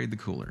to upgrade the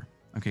cooler.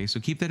 Okay, so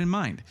keep that in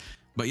mind.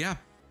 But yeah,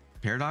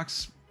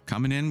 Paradox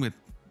coming in with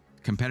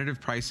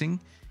competitive pricing,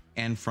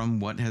 and from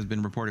what has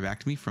been reported back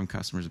to me from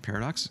customers of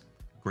Paradox,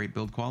 great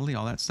build quality,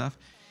 all that stuff.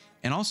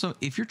 And also,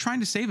 if you're trying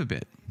to save a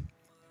bit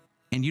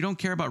and you don't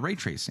care about ray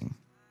tracing,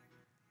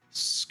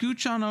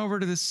 scooch on over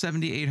to this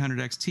 7800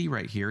 XT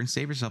right here and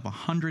save yourself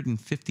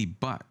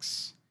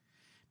 $150,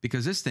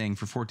 because this thing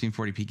for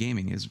 1440p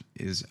gaming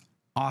is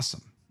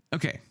awesome.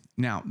 Okay,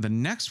 now the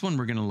next one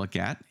we're going to look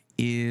at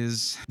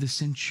is the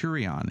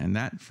Centurion, and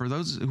that, for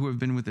those who have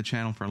been with the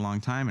channel for a long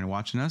time and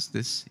watching us,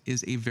 this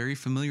is a very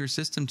familiar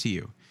system to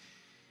you.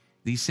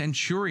 The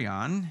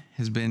Centurion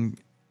has been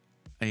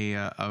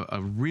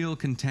a real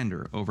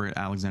contender over at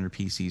Alexander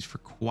PCs for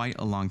quite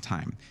a long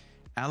time.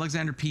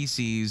 Alexander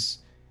PCs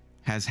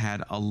has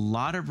had a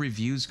lot of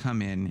reviews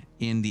come in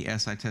the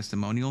SI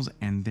testimonials,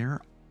 and they're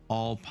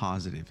all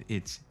positive.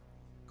 It's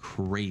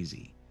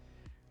crazy.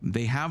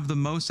 They have the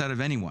most out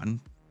of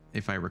anyone,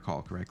 if I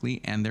recall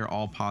correctly, and they're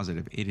all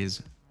positive. It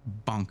is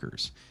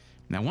bonkers.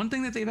 Now, one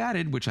thing that they've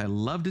added, which I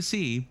love to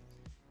see,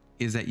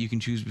 is that you can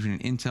choose between an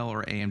Intel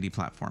or AMD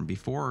platform.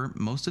 Before,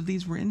 most of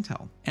these were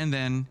Intel. And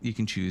then you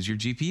can choose your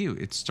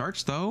GPU. It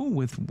starts though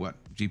with what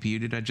GPU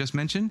did I just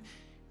mention?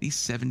 The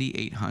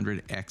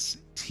 7800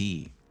 XT.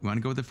 You want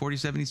to go with the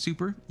 4070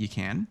 Super? You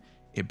can.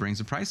 It brings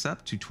the price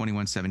up to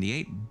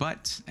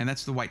 $2178, and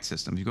that's the white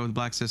system. If you go with the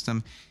black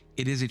system,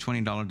 it is a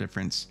 $20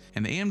 difference.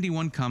 And the AMD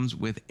one comes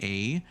with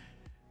a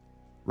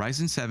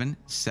Ryzen 7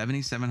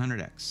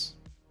 7700X.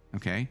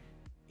 Okay.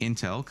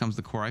 Intel comes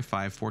the Core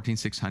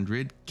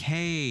i5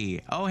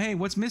 14600K. Oh, hey,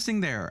 what's missing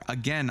there?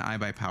 Again,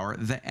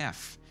 iBUYPOWER, the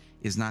F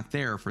is not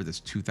there for this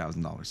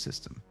 $2,000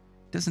 system.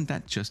 Doesn't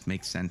that just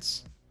make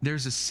sense?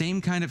 There's the same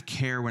kind of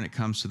care when it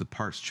comes to the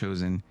parts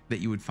chosen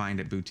that you would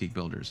find at boutique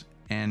builders.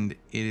 And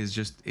it is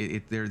just,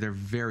 they're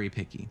very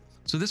picky.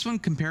 So this one,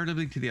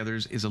 comparatively to the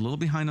others, is a little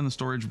behind on the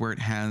storage, where it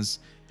has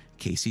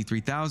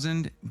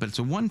KC3000, but it's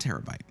a 1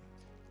 terabyte.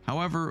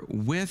 However,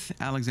 with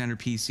Alexander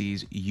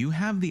PCs, you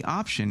have the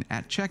option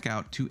at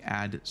checkout to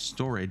add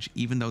storage,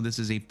 even though this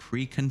is a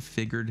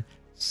pre-configured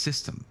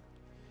system.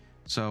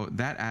 So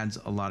that adds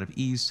a lot of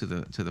ease to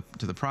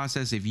the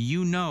process. If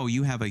you know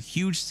you have a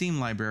huge Steam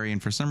library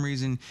and for some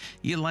reason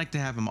you'd like to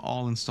have them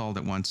all installed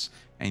at once,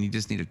 and you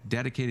just need a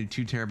dedicated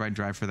 2 terabyte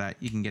drive for that,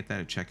 you can get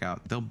that at checkout.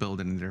 They'll build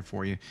it in there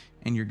for you,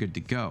 and you're good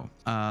to go.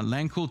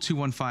 LANCool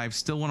 215,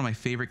 still one of my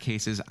favorite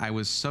cases. I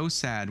was so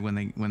sad when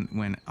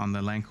on the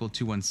LANCool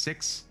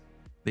 216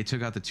 they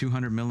took out the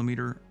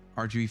 200mm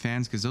RGB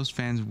fans, because those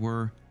fans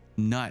were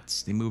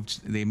nuts. They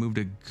moved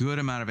a good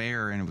amount of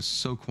air, and it was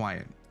so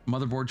quiet.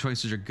 Motherboard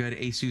choices are good.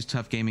 ASUS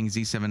TUF Gaming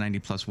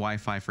Z790 Plus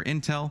Wi-Fi for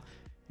Intel,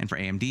 and for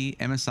AMD,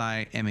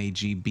 MSI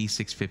MAG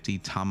B650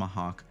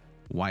 Tomahawk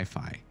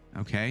Wi-Fi.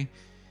 Okay.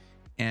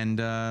 And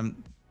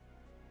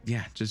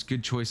yeah, just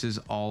good choices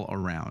all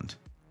around.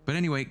 But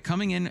anyway,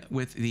 coming in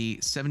with the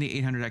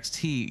 7800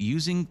 XT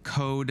using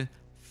code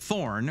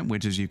Thorn,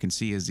 which as you can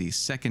see is the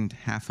second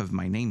half of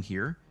my name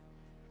here.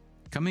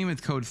 Coming in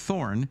with code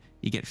Thorn,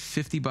 you get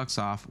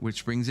 $50 off,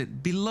 which brings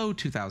it below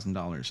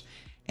 $2,000.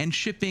 And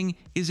shipping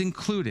is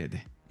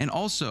included. And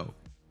also,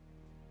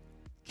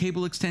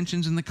 cable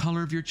extensions in the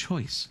color of your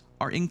choice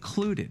are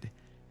included.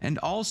 And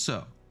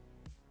also,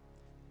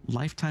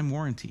 lifetime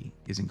warranty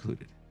is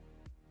included.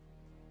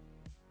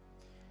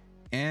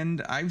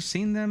 And I've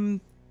seen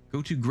them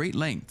go to great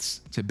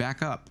lengths to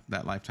back up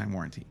that lifetime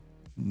warranty.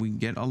 We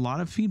get a lot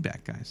of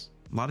feedback, guys.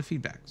 A lot of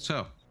feedback.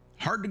 So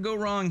hard to go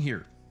wrong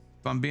here,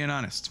 if I'm being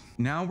honest.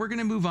 Now we're going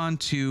to move on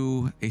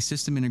to a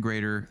system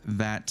integrator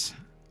that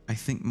I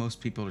think most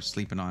people are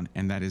sleeping on,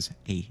 and that is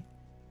a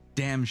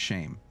damn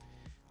shame.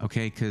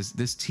 Okay, because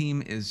this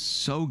team is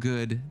so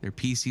good. Their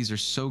PCs are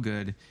so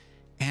good.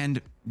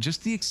 And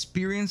just the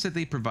experience that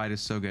they provide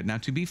is so good. Now,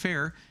 to be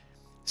fair,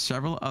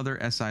 several other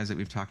SIs that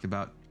we've talked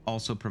about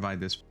also provide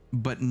this,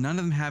 but none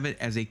of them have it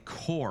as a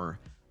core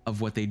of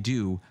what they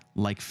do,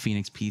 like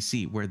Phynix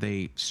PC, where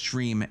they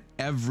stream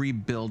every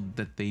build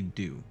that they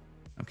do.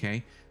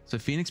 Okay, so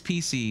Phynix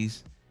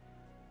PCs,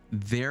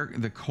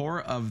 the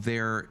core of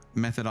their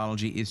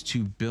methodology is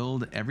to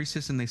build every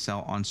system they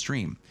sell on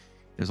stream.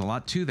 There's a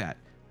lot to that.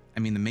 I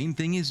mean, the main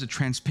thing is the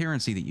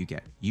transparency that you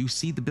get. You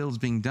see the builds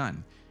being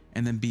done,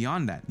 and then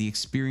beyond that, the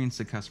experience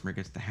the customer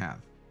gets to have.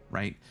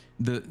 Right?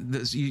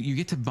 You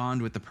get to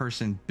bond with the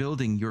person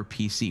building your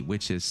PC,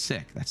 which is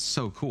sick. That's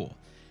so cool.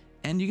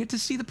 And you get to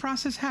see the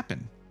process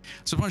happen.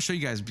 So I want to show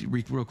you guys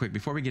real quick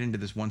before we get into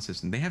this one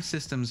system. They have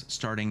systems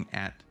starting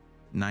at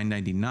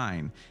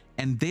 $999,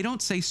 and they don't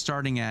say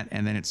starting at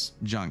and then it's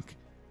junk,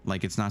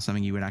 like it's not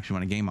something you would actually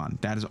want to game on.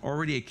 That is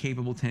already a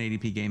capable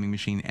 1080p gaming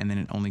machine, and then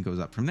it only goes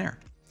up from there.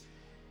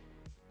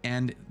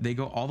 And they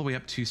go all the way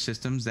up to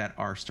systems that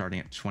are starting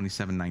at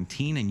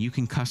 $2719, and you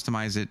can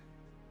customize it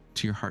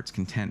to your heart's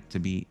content to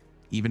be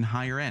even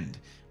higher end.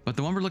 But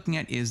the one we're looking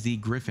at is the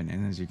Griffin,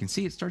 and as you can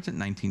see, it starts at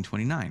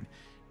 $1929.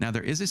 Now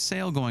there is a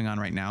sale going on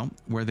right now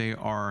where they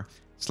are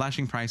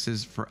slashing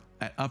prices for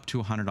up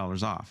to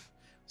 $100 off.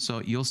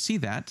 So you'll see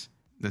that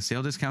the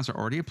sale discounts are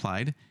already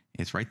applied.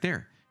 It's right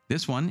there.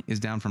 This one is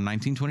down from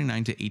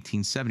 $1929 to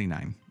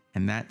 $1879,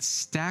 and that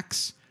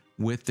stacks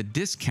with the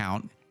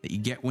discount that you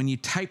get when you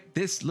type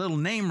this little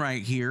name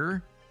right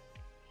here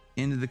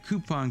into the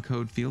coupon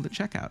code field at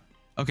checkout.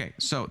 Okay,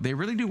 so they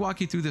really do walk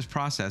you through this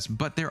process,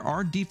 but there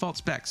are default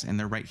specs, and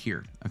they're right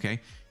here. Okay,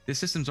 this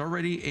system's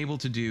already able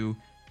to do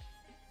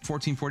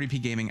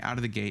 1440p gaming out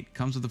of the gate,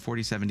 comes with a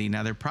 4070.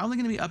 Now they're probably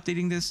going to be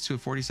updating this to a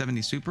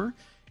 4070 Super,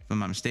 if I'm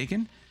not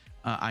mistaken.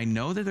 I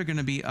know that they're going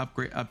to be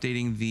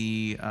updating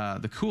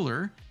the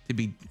cooler to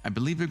be, I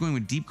believe they're going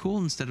with deep cool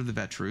instead of the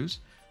Vetrus.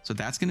 So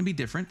that's going to be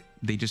different.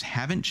 They just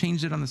haven't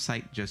changed it on the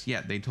site just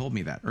yet. They told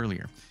me that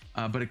earlier.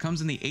 But it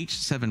comes in the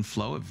H7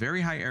 Flow, a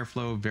very high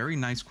airflow, very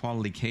nice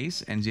quality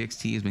case, and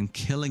GXT has been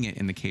killing it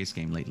in the case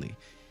game lately.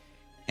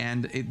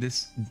 And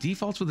this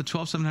defaults with the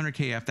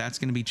 12700KF, that's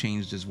going to be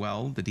changed as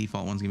well. The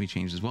default one's going to be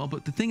changed as well.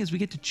 But the thing is, we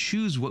get to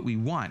choose what we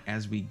want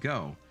as we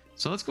go.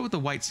 So let's go with the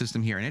white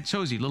system here, and it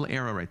shows you a little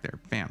arrow right there.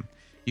 Bam.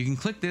 You can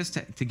click this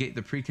to get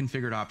the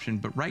pre-configured option,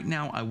 but right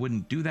now I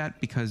wouldn't do that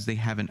because they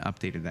haven't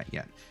updated that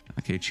yet.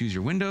 Okay, choose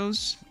your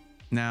Windows.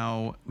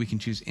 Now we can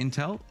choose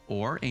Intel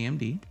or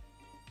AMD.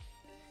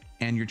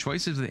 And your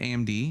choices of the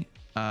AMD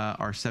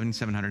are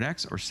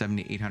 7700X or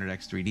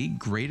 7800X 3D.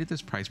 Great at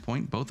this price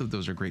point. Both of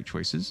those are great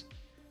choices.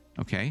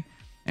 Okay.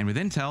 And with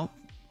Intel,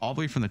 all the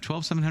way from the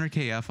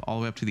 12700KF all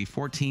the way up to the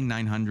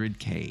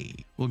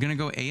 14900K. We're going to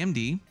go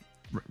AMD,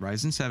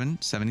 Ryzen 7,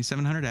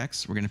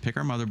 7700X. We're going to pick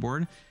our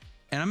motherboard.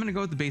 And I'm going to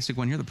go with the basic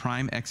one here, the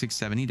Prime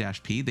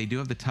X670-P. They do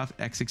have the tough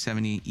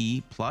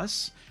X670E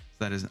Plus.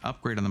 So that is an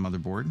upgrade on the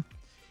motherboard.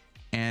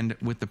 And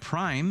with the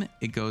Prime,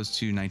 it goes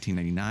to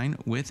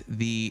 $1999. With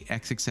the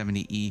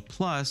X670E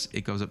Plus,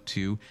 it goes up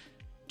to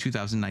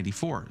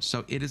 $2,094.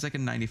 So it is like a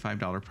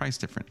 $95 price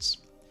difference.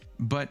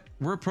 But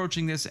we're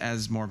approaching this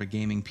as more of a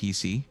gaming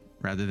PC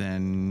rather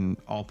than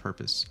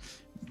all-purpose.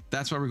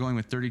 That's why we're going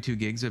with 32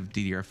 gigs of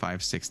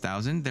DDR5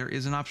 6000. There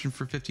is an option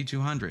for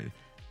 5200.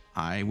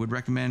 I would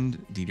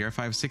recommend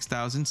DDR5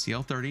 6000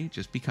 CL30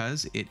 just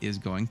because it is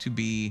going to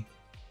be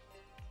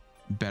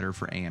better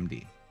for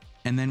AMD.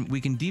 And then we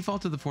can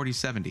default to the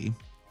 4070.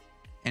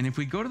 And if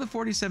we go to the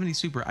 4070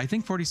 Super, I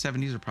think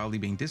 4070s are probably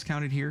being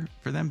discounted here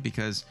for them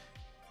because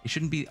it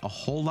shouldn't be a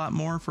whole lot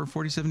more for a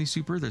 4070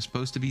 Super. They're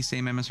supposed to be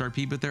same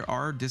MSRP, but there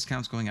are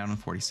discounts going out on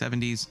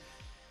 4070s.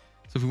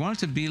 So if we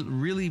want it to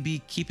really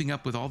be keeping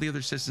up with all the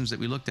other systems that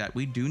we looked at,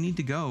 we do need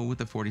to go with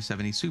the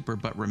 4070 Super.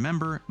 But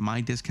remember,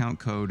 my discount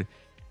code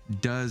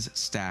does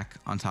stack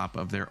on top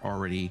of their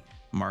already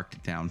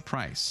marked down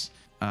price.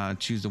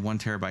 Choose the 1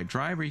 terabyte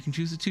drive, or you can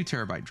choose the 2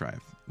 terabyte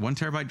drive. 1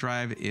 terabyte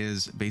drive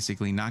is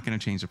basically not going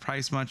to change the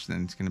price much.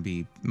 Then it's going to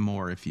be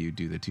more if you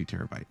do the 2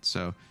 terabyte.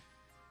 So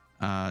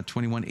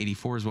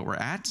 2184 is what we're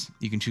at.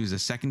 You can choose a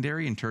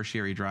secondary and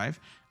tertiary drive.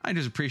 I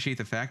just appreciate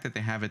the fact that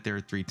they have it there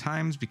 3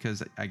 times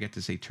because I get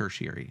to say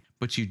tertiary.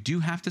 But you do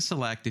have to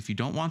select, if you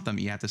don't want them,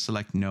 you have to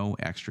select no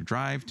extra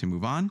drive to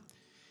move on.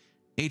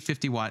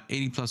 850 watt,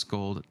 80 plus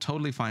gold,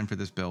 totally fine for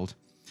this build.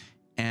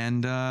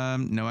 And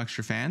no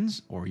extra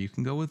fans, or you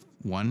can go with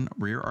 1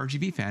 rear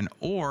RGB fan,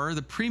 or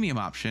the premium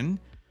option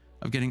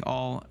of getting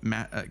all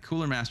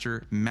Cooler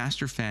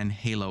Master Fan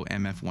Halo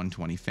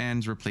MF120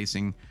 fans,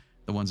 replacing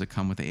the ones that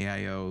come with the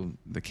AIO,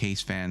 the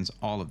case fans,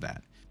 all of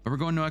that. But we're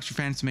going no extra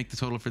fans to make the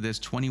total for this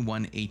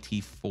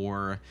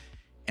 2184.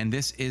 And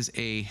this is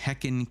a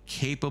heckin'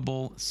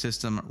 capable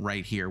system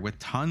right here with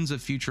tons of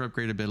future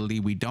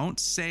upgradability. We don't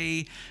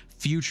say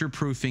future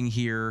proofing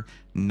here,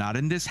 not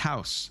in this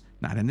house,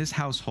 not in this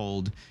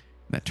household.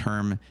 That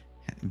term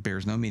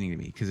bears no meaning to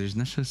me because there's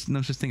no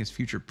such thing as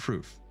future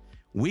proof.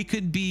 We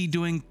could be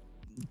doing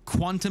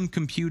quantum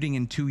computing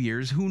in 2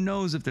 years. Who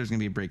knows if there's going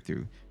to be a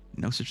breakthrough?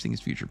 No such thing as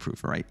future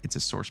proof. All right. It's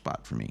a sore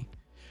spot for me,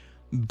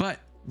 but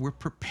we're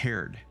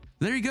prepared.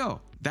 There you go.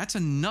 That's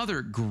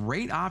another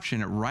great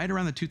option right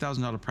around the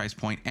 $2,000 price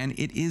point. And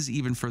it is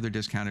even further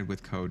discounted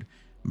with code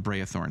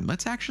Breathorn.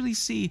 Let's actually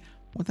see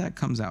what that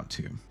comes out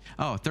to.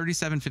 Oh,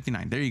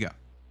 $37.59. There you go.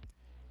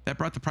 That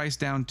brought the price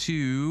down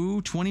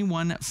to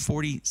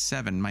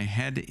 $21.47. My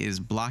head is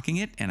blocking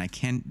it and I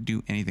can't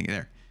do anything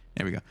there.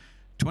 There we go.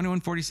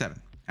 $21.47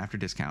 after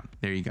discount.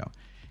 There you go.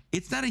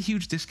 It's not a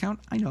huge discount,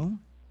 I know,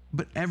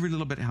 but every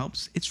little bit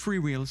helps. It's free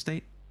real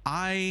estate.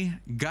 I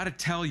gotta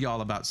tell y'all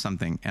about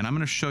something, and I'm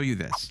gonna show you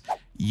this.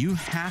 You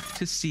have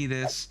to see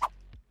this.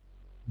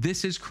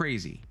 This is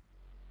crazy.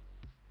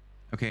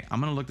 Okay, I'm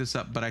gonna look this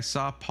up, but I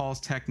saw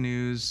Paul's Tech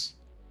News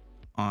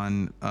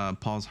on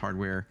Paul's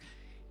Hardware,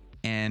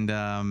 and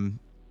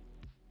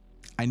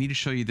I need to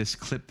show you this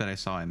clip that I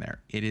saw in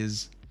there.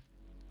 It's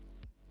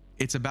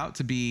about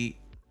to be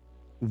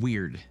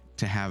weird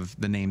to have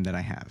the name that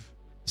I have.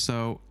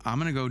 So I'm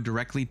gonna go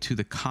directly to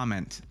the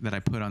comment that I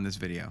put on this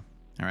video.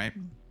 All right.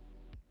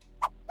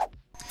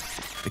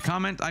 The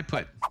comment I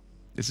put,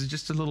 this is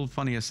just a little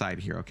funny aside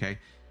here, okay?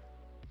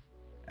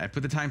 I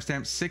put the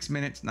timestamp 6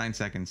 minutes, 9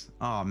 seconds.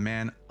 Oh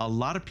man, a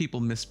lot of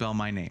people misspell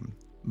my name,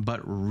 but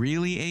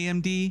really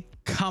AMD?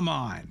 Come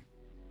on.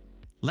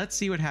 Let's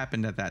see what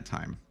happened at that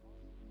time.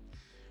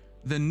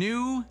 The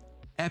new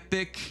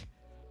Epic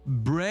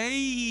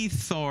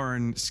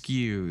Breathorn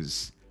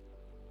SKUs.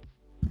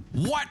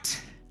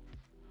 What?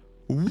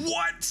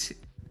 What?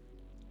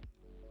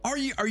 Are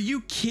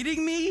you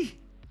kidding me?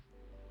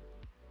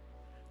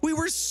 We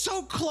were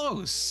so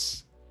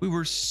close. We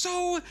were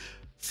so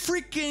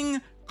freaking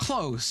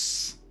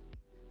close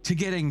to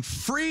getting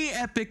free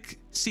Epic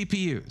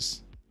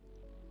CPUs.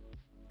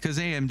 Because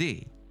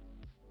AMD,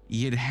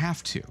 you'd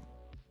have to.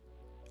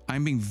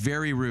 I'm being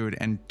very rude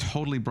and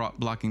totally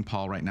blocking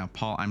Paul right now.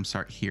 Paul, I'm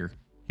sorry. Here.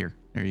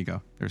 There you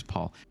go. There's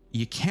Paul.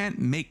 You can't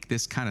make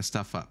this kind of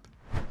stuff up.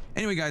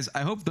 Anyway, guys,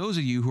 I hope those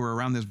of you who are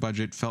around this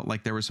budget felt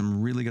like there were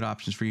some really good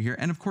options for you here.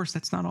 And of course,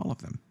 that's not all of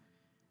them.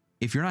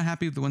 If you're not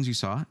happy with the ones you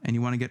saw and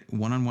you want to get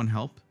one-on-one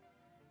help,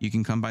 you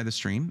can come by the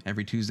stream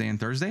every Tuesday and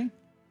Thursday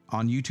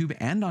on YouTube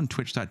and on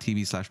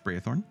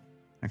twitch.tv/Breathorn.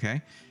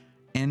 Okay.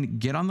 And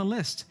get on the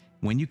list.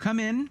 When you come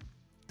in,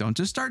 don't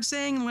just start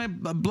saying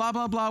blah,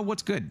 blah, blah.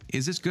 What's good?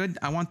 Is this good?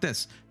 I want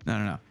this.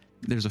 No.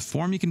 There's a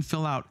form you can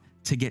fill out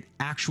to get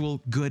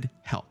actual good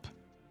help.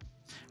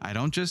 I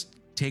don't just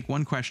take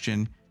one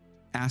question,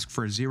 ask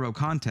for 0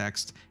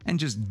 context, and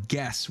just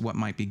guess what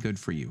might be good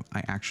for you.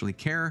 I actually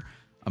care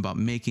about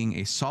making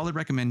a solid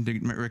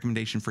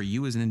recommendation for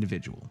you as an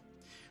individual.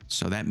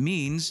 So that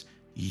means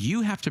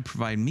you have to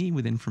provide me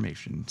with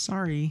information.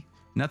 Sorry,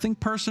 nothing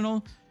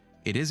personal.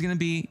 It is going to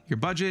be your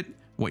budget,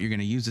 what you're going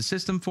to use the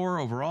system for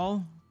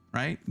overall,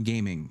 right?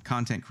 Gaming,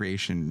 content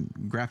creation,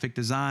 graphic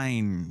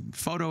design,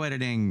 photo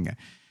editing,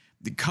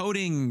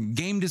 coding,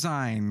 game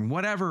design,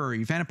 whatever. Are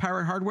you a fan of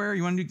Power Hardware?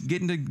 You want to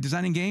get into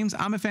designing games?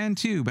 I'm a fan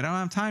too, but I don't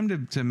have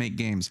time to make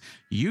games.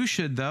 You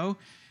should though.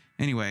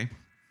 Anyway,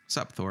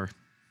 sup Thor?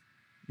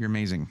 You're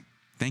amazing.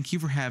 Thank you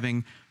for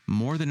having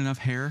more than enough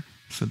hair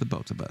for the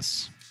both of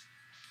us.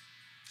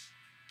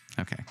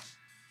 Okay.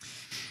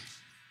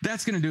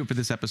 That's going to do it for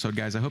this episode,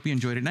 guys. I hope you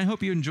enjoyed it. And I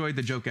hope you enjoyed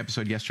the joke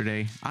episode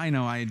yesterday. I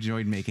know I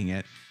enjoyed making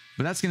it.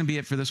 But that's going to be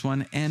it for this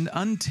one. And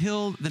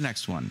until the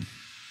next one,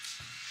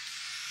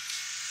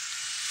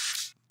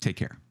 take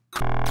care.